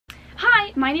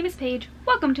Hi, my name is Paige.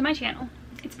 Welcome to my channel.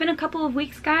 It's been a couple of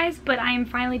weeks, guys, but I am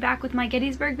finally back with my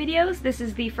Gettysburg videos. This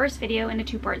is the first video in a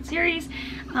two-part series.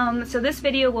 So this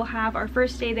video will have our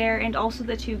first day there and also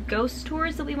the 2 ghost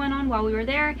tours that we went on while we were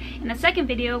there. And the second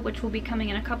video, which will be coming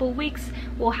in a couple of weeks,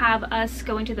 will have us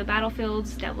going to the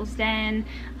battlefields, Devil's Den,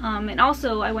 and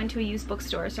also I went to a used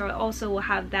bookstore, so I also will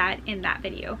have that in that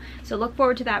video. So look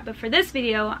forward to that. But for this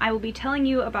video, I will be telling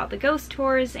you about the ghost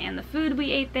tours and the food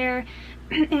we ate there.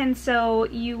 And so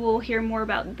you will hear more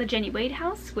about the Jennie Wade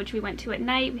House, which we went to at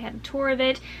night. We had a tour of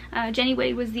it. Jennie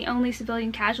Wade was the only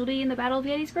civilian casualty in the Battle of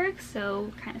Gettysburg,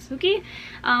 so kind of spooky.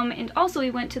 And also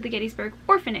we went to the Gettysburg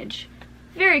Orphanage.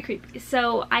 Very creepy.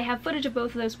 So I have footage of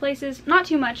both of those places. Not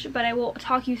too much, but I will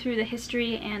talk you through the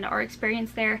history and our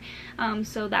experience there.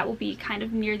 So that will be kind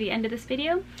of near the end of this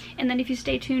video. And then if you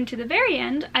stay tuned to the very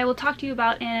end, I will talk to you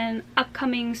about an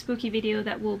upcoming spooky video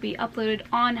that will be uploaded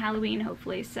on Halloween,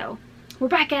 hopefully. So we're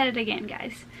back at it again,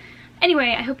 guys.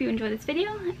 Anyway, I hope you enjoy this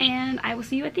video, and I will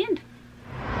see you at the end.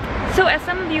 So as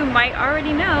some of you might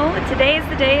already know, today is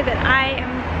the day that I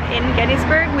am in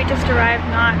Gettysburg. We just arrived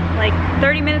not like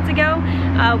 30 minutes ago.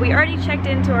 We already checked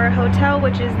into our hotel,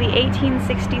 which is the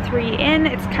 1863 Inn.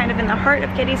 It's kind of in the heart of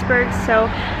Gettysburg, so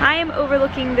I am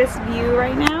overlooking this view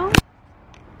right now.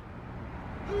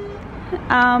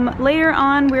 Later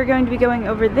on we're going to be going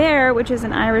over there, which is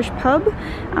an Irish pub,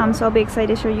 so I'll be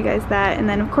excited to show you guys that. And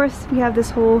then of course we have this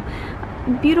whole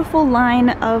beautiful line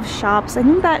of shops. I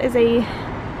think that is a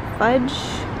fudge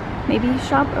maybe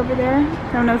shop over there.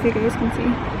 I don't know if you guys can see,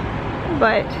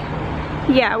 but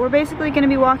yeah, we're basically going to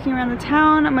be walking around the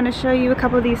town. I'm going to show you a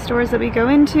couple of these stores that we go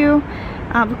into,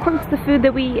 of course the food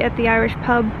that we eat at the Irish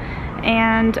pub,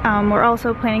 and we're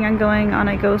also planning on going on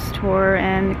a ghost tour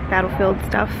and battlefield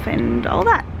stuff and all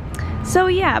that. So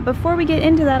yeah, before we get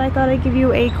into that, I thought I'd give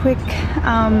you a quick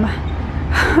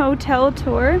hotel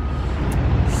tour.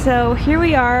 So here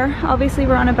we are. Obviously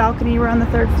we're on a balcony, we're on the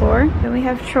 3rd floor. Then we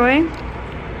have Troy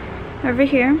over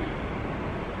here.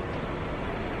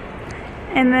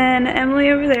 And then Emily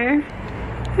over there,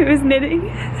 who is knitting.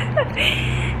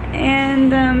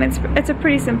 And it's a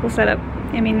pretty simple setup.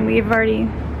 I mean, we've already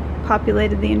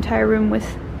populated the entire room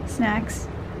with snacks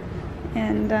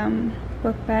and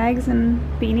book bags and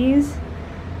beanies,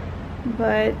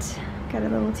 but got a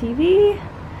little TV,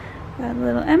 got a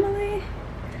little Emily,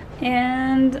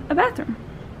 and a bathroom.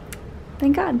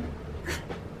 Thank God.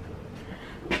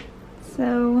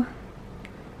 So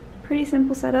pretty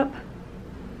simple setup.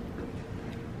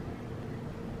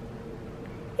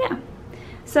 Yeah.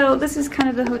 So this is kind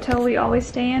of the hotel we always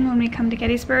stay in when we come to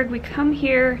Gettysburg. We come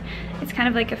here, it's kind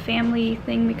of like a family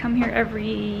thing. We come here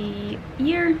every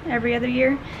other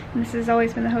year, and this has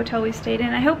always been the hotel we stayed in.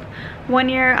 I hope one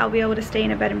year I'll be able to stay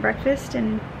in a bed and breakfast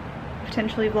and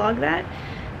potentially vlog that,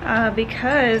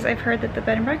 because I've heard that the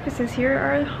bed and breakfasts here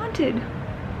are haunted.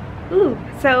 Ooh,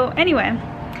 so anyway,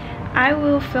 I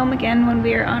will film again when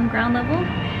we are on ground level,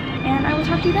 and I will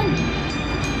talk to you then.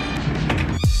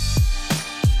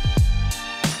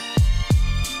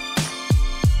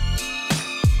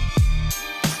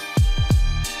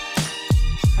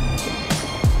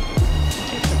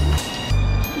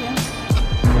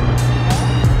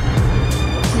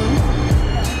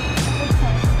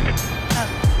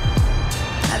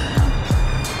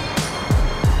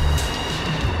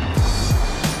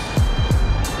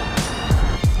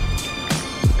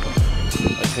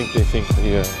 They think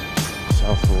the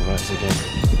South will rise again.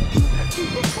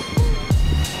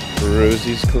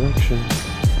 Rosie's collection.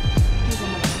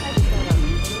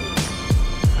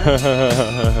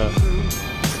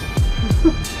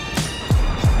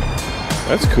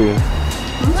 That's cool.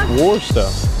 It's war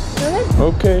stuff.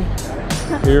 Okay,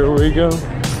 here we go.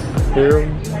 Here,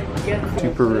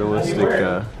 super realistic,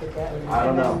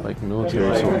 like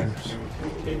military soldiers.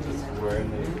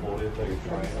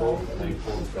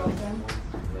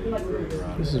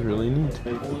 This is really neat.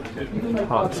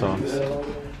 Hot sauce.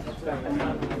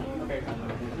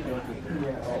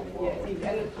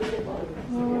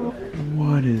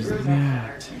 What is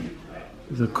that?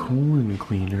 The colon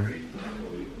cleaner.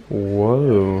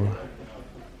 Whoa.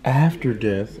 After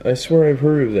death. I swear I've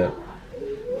heard of that.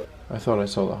 I thought I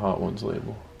saw the hot ones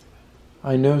label.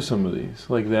 I know some of these,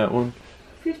 like that one.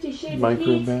 50 Shades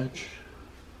Micro of batch.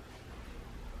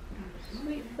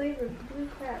 Sweet flavor, blue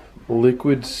crap.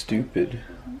 Liquid stupid.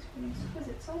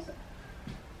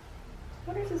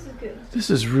 What if this is good? This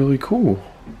is really cool.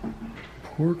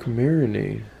 Pork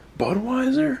marinade.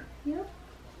 Budweiser? Yep.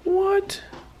 What?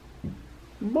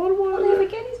 Budweiser? Oh, they have a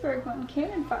Gettysburg one,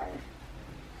 Cannon Fire.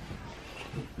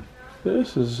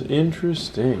 This is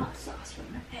interesting. Hot sauce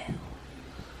from hell.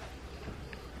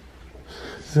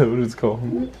 Is that what it's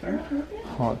called?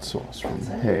 Hot sauce from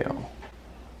hell.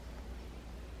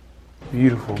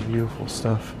 Beautiful, beautiful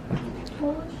stuff.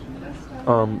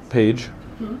 Paige.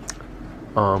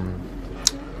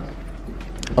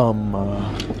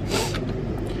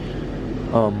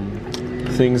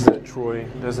 Things that Troy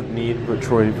doesn't need, but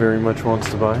Troy very much wants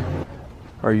to buy.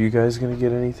 Are you guys gonna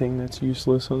get anything that's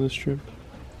useless on this trip?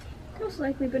 Most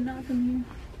likely, but not from you.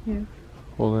 Yeah.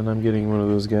 Well, then I'm getting one of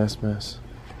those gas masks.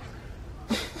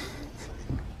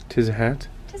 'Tis a hat?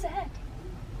 'Tis a hat.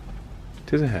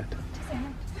 'Tis a hat. 'Tis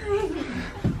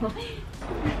a hat.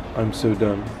 I'm so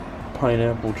done.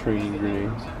 Pineapple training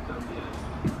grenades.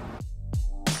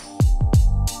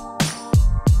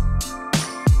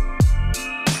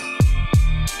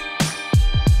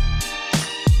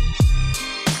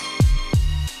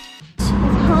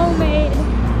 Homemade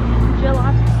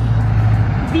gelato.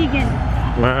 Vegan.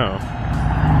 Wow.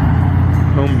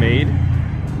 Homemade?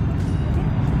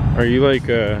 Are you like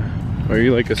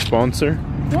a sponsor?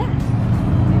 Yeah.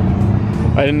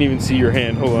 I didn't even see your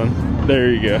hand. Hold on. There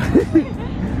you go.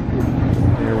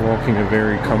 They're walking a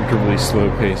very comfortably slow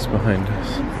pace behind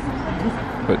us,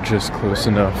 but just close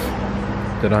enough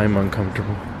that I'm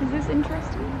uncomfortable. Is this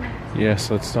interesting?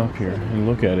 Yes, let's stop here and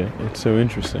look at it. It's so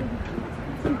interesting.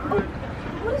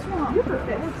 What is wrong? You're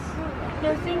perfect.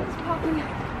 There are things popping up.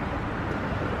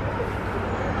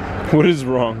 What is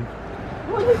wrong?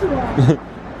 What is wrong?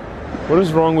 What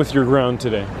is wrong with your ground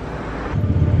today?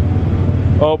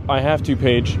 Oh, I have to,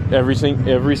 Paige. Every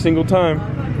single time.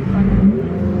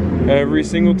 Every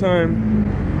single time.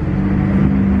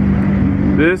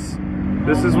 This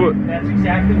is what. That's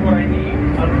exactly what I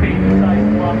need on Paige's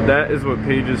side. That is what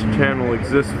Paige's channel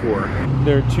exists for.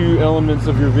 There are two elements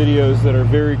of your videos that are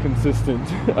very consistent,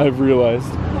 I've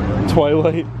realized.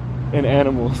 Twilight and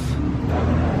animals.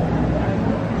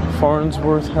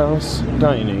 Farnsworth House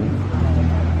Dining.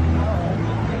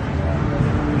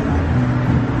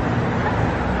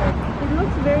 It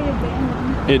looks very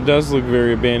abandoned. It does look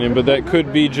very abandoned, but that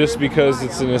could be just because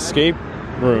it's an escape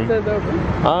room.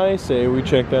 I say we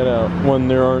check that out when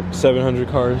there aren't 700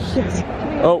 cars. Yes.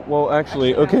 Oh, well,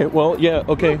 actually, okay, well, yeah,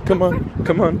 okay, come on,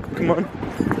 come on, come on.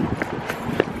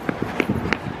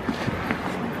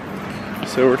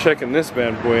 So we're checking this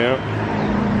bad boy out.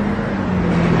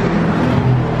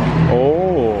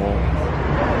 Oh.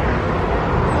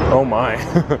 Oh my.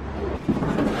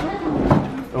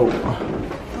 Oh.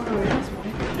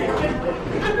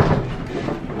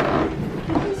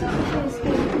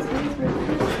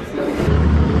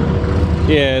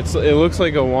 Yeah, it looks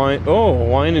like a wine. Oh,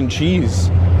 wine and cheese,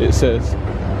 it says.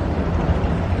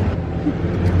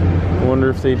 I wonder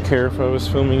if they'd care if I was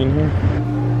filming in here.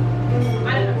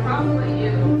 I don't know, probably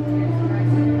you.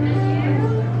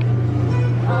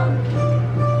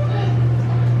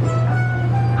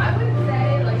 I would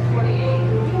say like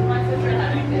 28. My sister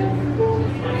had a kid.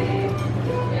 She's 28.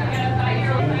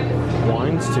 Yeah.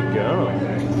 Wines to go.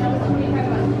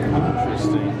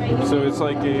 Interesting. So it's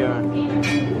like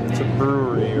it's a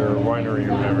brewery or a winery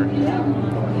or whatever.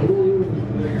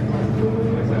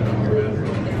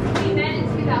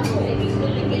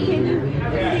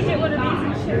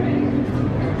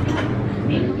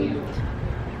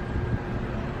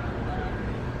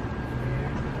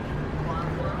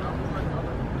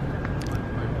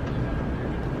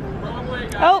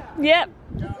 Oh, yep.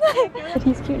 But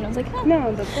he's cute, and I was like, oh.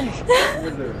 No, that's nice.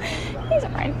 He's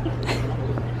alright.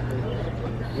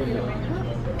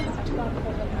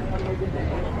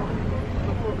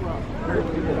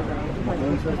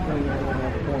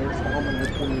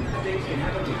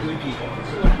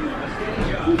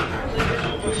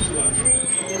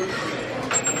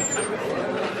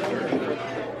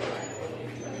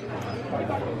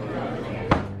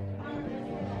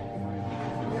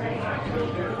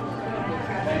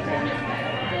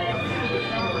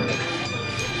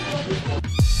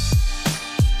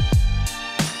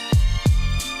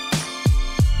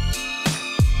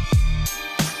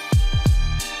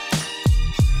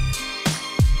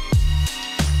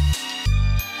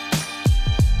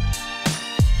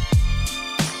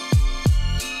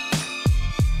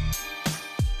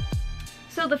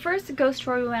 So the first ghost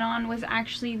tour we went on was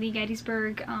actually the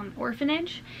Gettysburg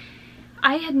Orphanage.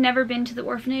 I had never been to the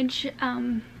orphanage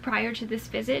prior to this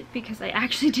visit because I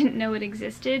actually didn't know it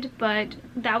existed, but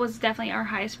that was definitely our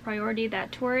highest priority,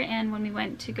 that tour. And when we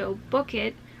went to go book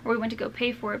it, or we went to go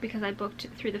pay for it because I booked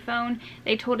through the phone,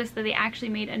 they told us that they actually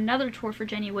made another tour for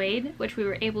Jennie Wade, which we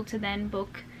were able to then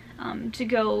book to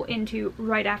go into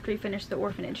right after we finished the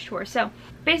orphanage tour. So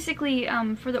basically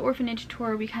for the orphanage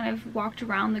tour we kind of walked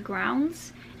around the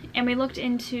grounds and we looked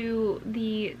into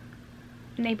the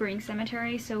neighboring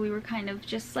cemetery, so we were kind of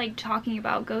just like talking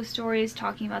about ghost stories,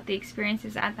 talking about the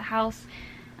experiences at the house,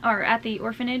 or at the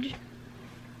orphanage.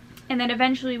 And then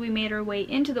eventually we made our way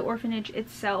into the orphanage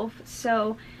itself.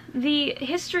 So the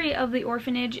history of the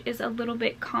orphanage is a little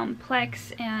bit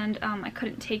complex, and I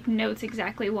couldn't take notes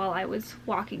exactly while I was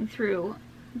walking through.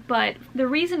 But the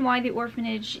reason why the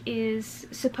orphanage is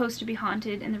supposed to be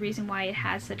haunted, and the reason why it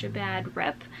has such a bad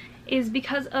rep, is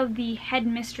because of the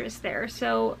headmistress there.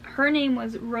 So her name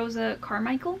was Rosa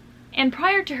Carmichael. And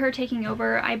prior to her taking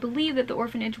over, I believe that the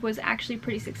orphanage was actually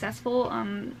pretty successful.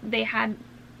 They had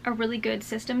a really good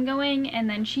system going, and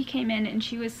then she came in and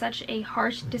she was such a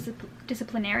harsh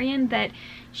disciplinarian that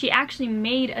she actually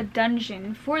made a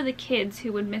dungeon for the kids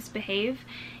who would misbehave,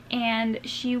 and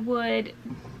she would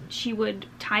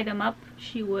tie them up,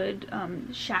 she would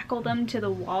shackle them to the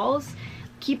walls,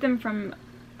 keep them from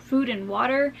food and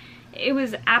water. It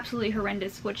was absolutely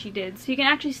horrendous what she did. So you can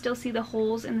actually still see the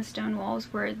holes in the stone walls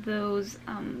where those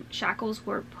shackles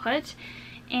were put.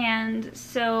 And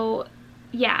so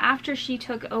yeah, after she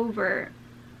took over,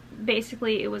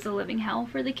 basically it was a living hell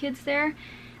for the kids there.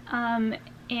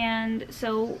 And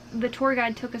so the tour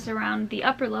guide took us around the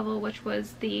upper level, which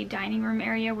was the dining room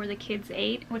area where the kids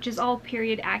ate, which is all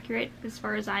period accurate as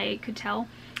far as I could tell,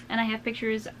 and I have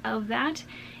pictures of that.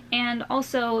 And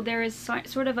also there is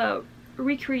sort of a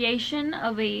recreation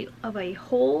of a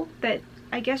hole that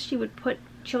I guess she would put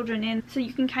children in, so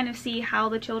you can kind of see how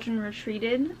the children were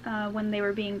treated when they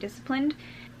were being disciplined.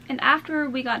 And after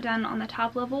we got done on the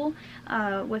top level,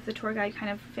 with the tour guide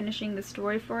kind of finishing the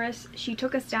story for us, she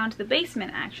took us down to the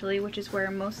basement actually, which is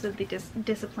where most of the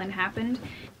discipline happened.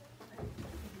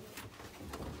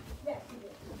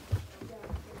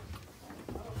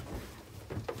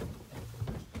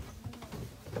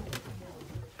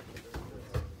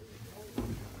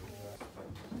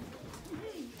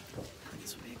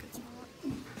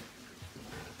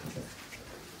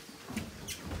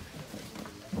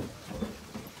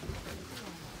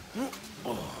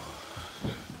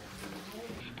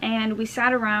 And we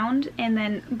sat around, and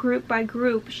then group by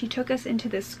group she took us into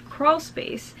this crawl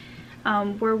space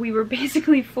where we were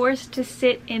basically forced to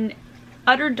sit in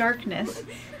utter darkness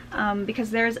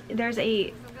because there's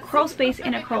a crawl space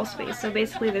in a crawl space. So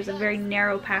basically there's a very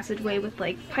narrow passageway with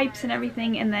like pipes and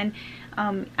everything, and then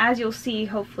as you'll see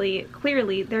hopefully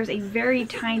clearly, there's a very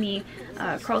tiny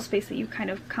crawl space that you kind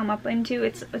of come up into.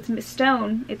 It's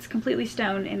stone, it's completely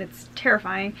stone, and it's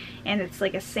terrifying, and it's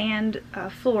like a sand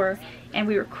floor, and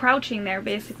we were crouching there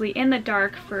basically in the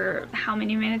dark for how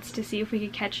many minutes to see if we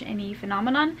could catch any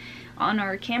phenomenon on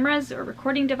our cameras or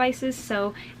recording devices.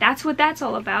 So that's what that's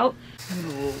all about.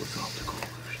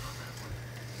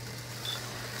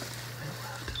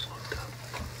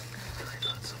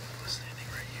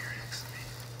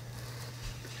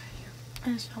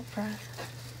 I just felt breath.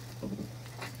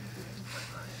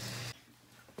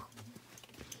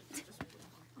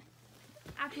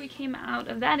 After we came out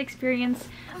of that experience,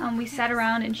 we sat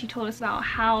around and she told us about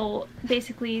how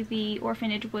basically the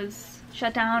orphanage was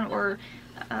shut down or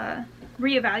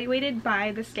reevaluated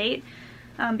by the state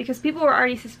because people were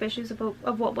already suspicious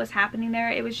of what was happening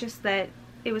there. It was just that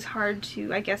it was hard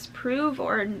to, I guess, prove,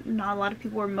 or not a lot of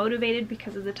people were motivated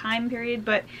because of the time period.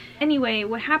 But anyway,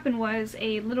 what happened was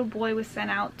a little boy was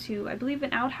sent out to, I believe,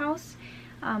 an outhouse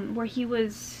where he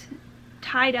was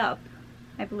tied up,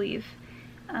 I believe,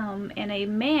 and a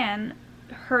man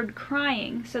heard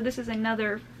crying. So this is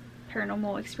another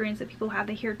paranormal experience that people have.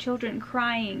 They hear children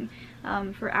crying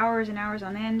for hours and hours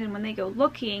on end, and when they go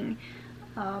looking,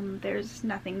 there's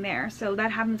nothing there. So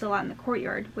that happens a lot in the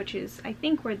courtyard, which is I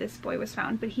think where this boy was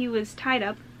found. But he was tied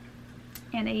up,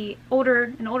 and an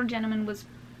older gentleman was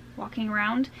walking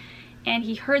around, and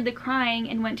he heard the crying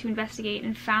and went to investigate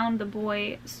and found the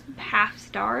boy half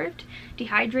starved,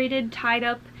 dehydrated, tied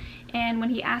up. And when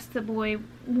he asked the boy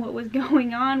what was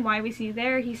going on, why was he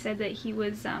there, he said that he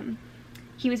was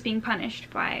being punished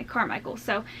by Carmichael.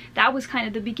 So that was kind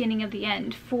of the beginning of the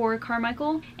end for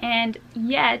Carmichael, and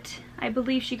yet I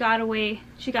believe she got away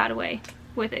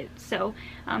with it. So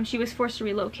she was forced to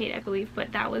relocate, I believe,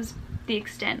 but that was the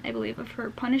extent, I believe, of her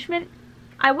punishment.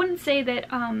 I wouldn't say that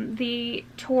the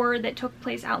tour that took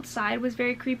place outside was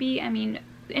very creepy. I mean,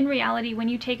 in reality, when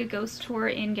you take a ghost tour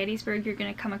in Gettysburg, you're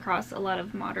going to come across a lot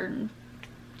of modern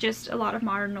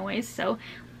noise. So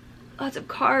lots of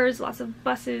cars, lots of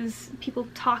buses, people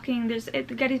talking.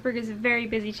 Gettysburg is a very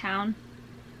busy town.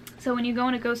 So when you go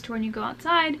on a ghost tour and you go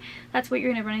outside, that's what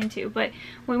you're going to run into. But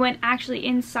when we went actually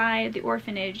inside the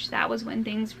orphanage, that was when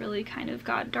things really kind of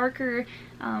got darker.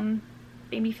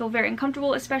 made me feel very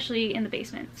uncomfortable, especially in the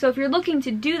basement. So if you're looking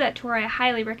to do that tour, I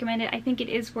highly recommend it. I think it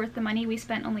is worth the money. We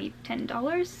spent only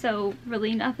 $10, so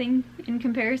really nothing in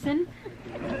comparison.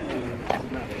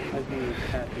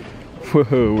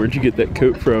 Whoa, where'd you get that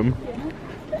coat from?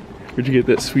 Where'd you get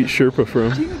that sweet Sherpa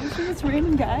from? Dude, this is this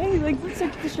random guy. He like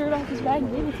took the shirt off his bag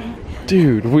and gave it to me.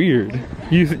 Dude, weird.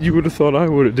 You would have thought I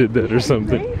would have did that or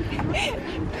something. Right?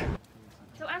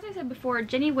 So as I said before,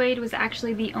 Jennie Wade was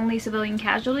actually the only civilian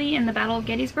casualty in the Battle of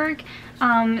Gettysburg.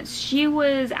 She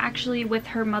was actually with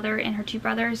her mother and her 2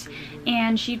 brothers,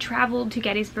 and she traveled to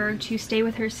Gettysburg to stay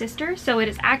with her sister. So it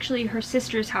is actually her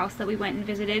sister's house that we went and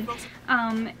visited.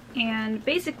 And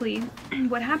basically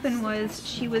what happened was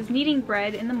she was kneading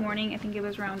bread in the morning, I think it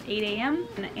was around 8 a.m.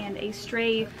 and a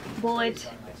stray bullet,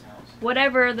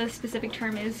 whatever the specific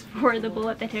term is for the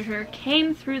bullet that hit her,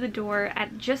 came through the door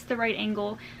at just the right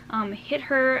angle, hit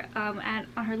her on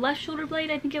her left shoulder blade,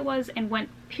 I think it was, and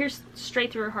pierced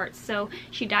straight through her heart. So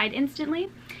she died instantly.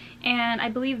 And I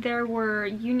believe there were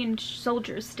Union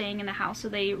soldiers staying in the house, so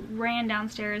they ran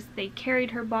downstairs, they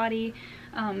carried her body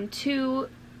to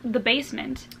the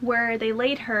basement where they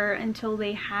laid her until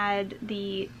they had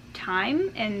the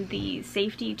time and the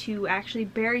safety to actually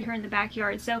bury her in the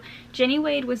backyard. So Jennie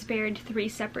Wade was buried 3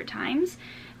 separate times.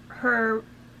 Her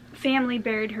family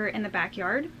buried her in the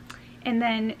backyard, and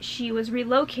then she was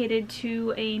relocated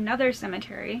to another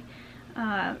cemetery,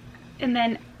 and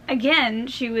then again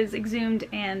she was exhumed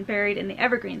and buried in the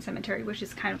Evergreen Cemetery, which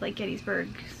is kind of like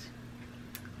Gettysburg's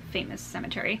famous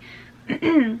cemetery.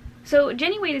 So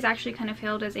Jennie Wade is actually kind of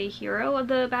hailed as a hero of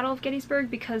the Battle of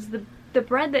Gettysburg because the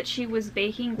bread that she was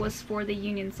baking was for the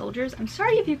Union soldiers. I'm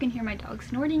sorry if you can hear my dog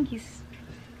snorting, he's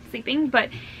sleeping, but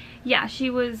yeah,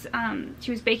 she was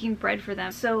baking bread for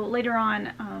them. So later on,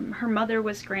 her mother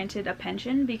was granted a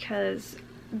pension because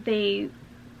they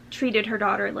treated her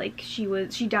daughter like she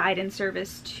died in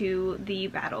service to the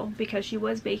battle because she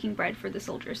was baking bread for the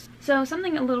soldiers. So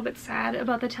something a little bit sad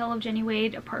about the tale of Jennie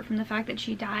Wade, apart from the fact that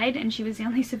she died and she was the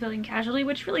only civilian casualty,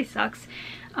 which really sucks,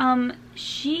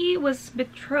 she was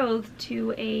betrothed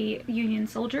to a Union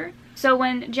soldier. So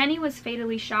when Jennie was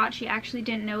fatally shot, she actually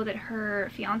didn't know that her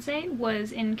fiance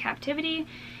was in captivity,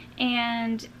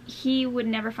 and he would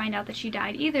never find out that she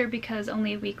died either because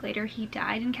only a week later he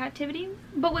died in captivity.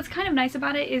 But what's kind of nice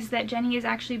about it is that Jennie is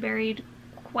actually buried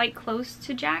quite close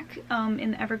to Jack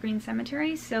in the Evergreen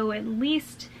Cemetery, so at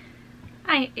least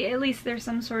there's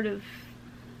some sort of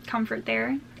comfort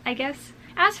there, I guess.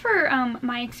 As for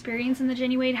my experience in the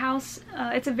Jennie Wade house,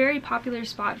 it's a very popular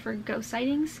spot for ghost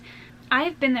sightings.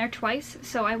 I've been there twice,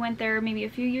 so I went there maybe a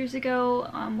few years ago.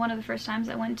 One of the first times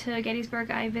I went to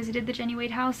Gettysburg, I visited the Jennie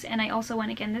Wade house, and I also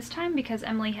went again this time because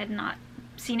Emily had not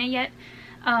seen it yet.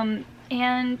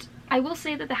 And I will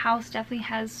say that the house definitely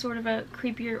has sort of a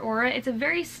creepier aura. It's a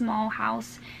very small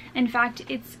house. In fact,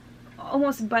 it's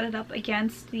almost butted up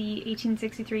against the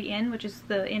 1863 Inn, which is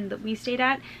the inn that we stayed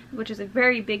at, which is a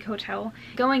very big hotel.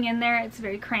 Going in there, it's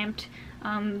very cramped.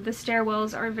 The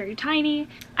stairwells are very tiny.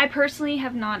 I personally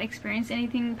have not experienced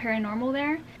anything paranormal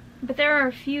there, but there are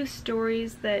a few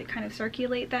stories that kind of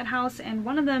circulate that house, and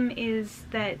one of them is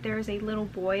that there is a little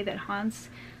boy that haunts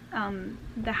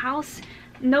the house.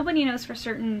 Nobody knows for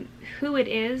certain who it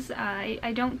is.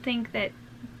 I don't think that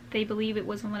they believe it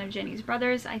was one of Jennie's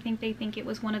brothers. I think they think it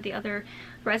was one of the other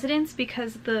residents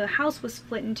because the house was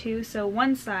split in two. So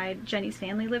one side Jennie's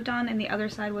family lived on and the other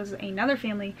side was another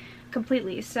family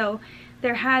completely. So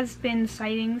there has been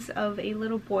sightings of a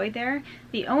little boy there.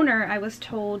 The owner, I was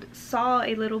told, saw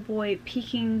a little boy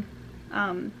peeking.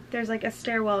 There's like a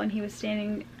stairwell and he was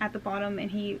standing at the bottom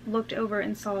and he looked over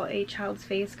and saw a child's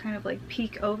face kind of like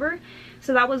peek over.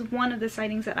 So that was one of the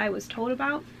sightings that I was told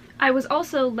about. I was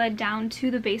also led down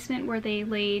to the basement where they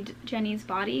laid Jennie's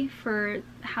body for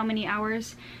how many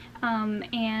hours,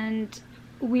 and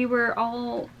we were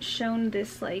all shown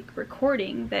this like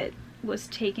recording that was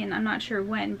taken, I'm not sure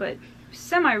when, but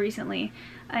semi-recently,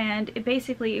 and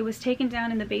it was taken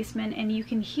down in the basement, and you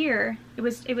can hear, it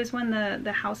was when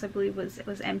the house, I believe,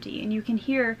 was empty, and you can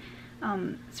hear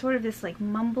sort of this like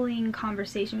mumbling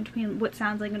conversation between what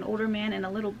sounds like an older man and a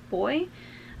little boy.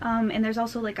 And there's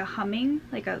also like a humming,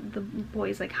 the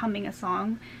boy's like humming a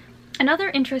song.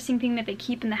 Another interesting thing that they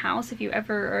keep in the house, if you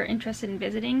ever are interested in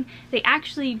visiting, they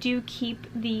actually do keep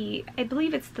I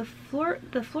believe it's the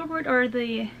floorboard, or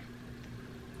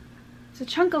it's a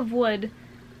chunk of wood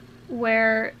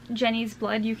where Jennie's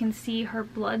blood, you can see her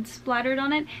blood splattered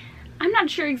on it. I'm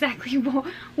not sure exactly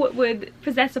what would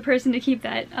possess a person to keep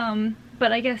that,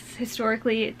 but I guess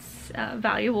historically it's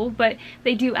valuable. But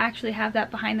they do actually have that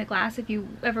behind the glass if you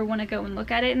ever want to go and look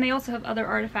at it. And they also have other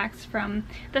artifacts from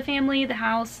the family, the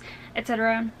house,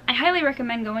 etc. I highly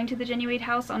recommend going to the Jennie Wade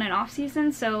House on an off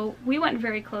season. So we went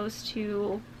very close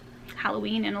to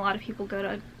Halloween, and a lot of people go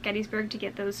to Gettysburg to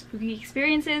get those spooky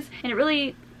experiences, and it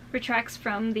really retracts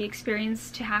from the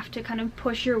experience to have to kind of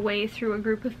push your way through a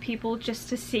group of people just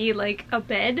to see like a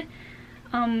bed.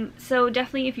 So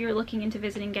definitely if you're looking into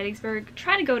visiting Gettysburg,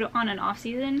 try to go to on an off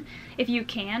season if you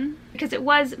can, because it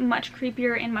was much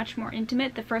creepier and much more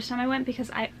intimate the first time I went,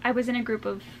 because I was in a group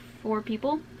of 4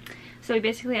 people. So we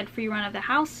basically had free run of the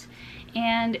house,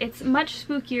 and it's much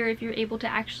spookier if you're able to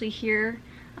actually hear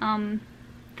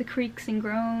the creaks and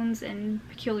groans and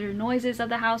peculiar noises of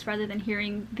the house rather than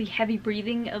hearing the heavy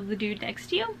breathing of the dude next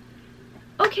to you.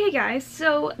 Okay guys,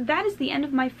 so that is the end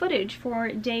of my footage for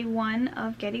day 1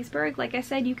 of Gettysburg. Like I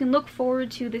said, you can look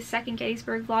forward to the second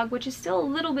Gettysburg vlog, which is still a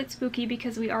little bit spooky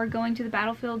because we are going to the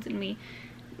battlefields and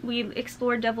we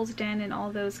explored Devil's Den and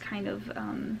all those kind of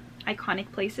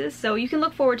iconic places, so you can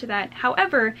look forward to that.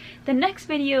 However, the next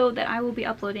video that I will be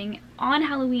uploading on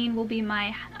Halloween will be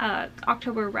my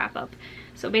October wrap-up.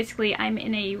 So basically I'm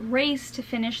in a race to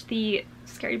finish the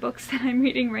scary books that I'm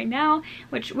reading right now,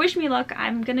 which, wish me luck.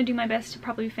 I'm gonna do my best to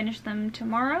probably finish them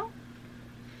tomorrow,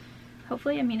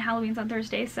 hopefully. I mean, Halloween's on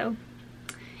Thursday, so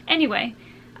anyway,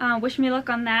 wish me luck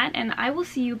on that, and I will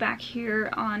see you back here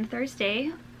on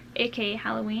Thursday, aka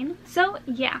Halloween. So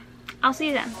yeah, I'll see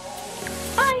you then.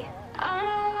 Bye!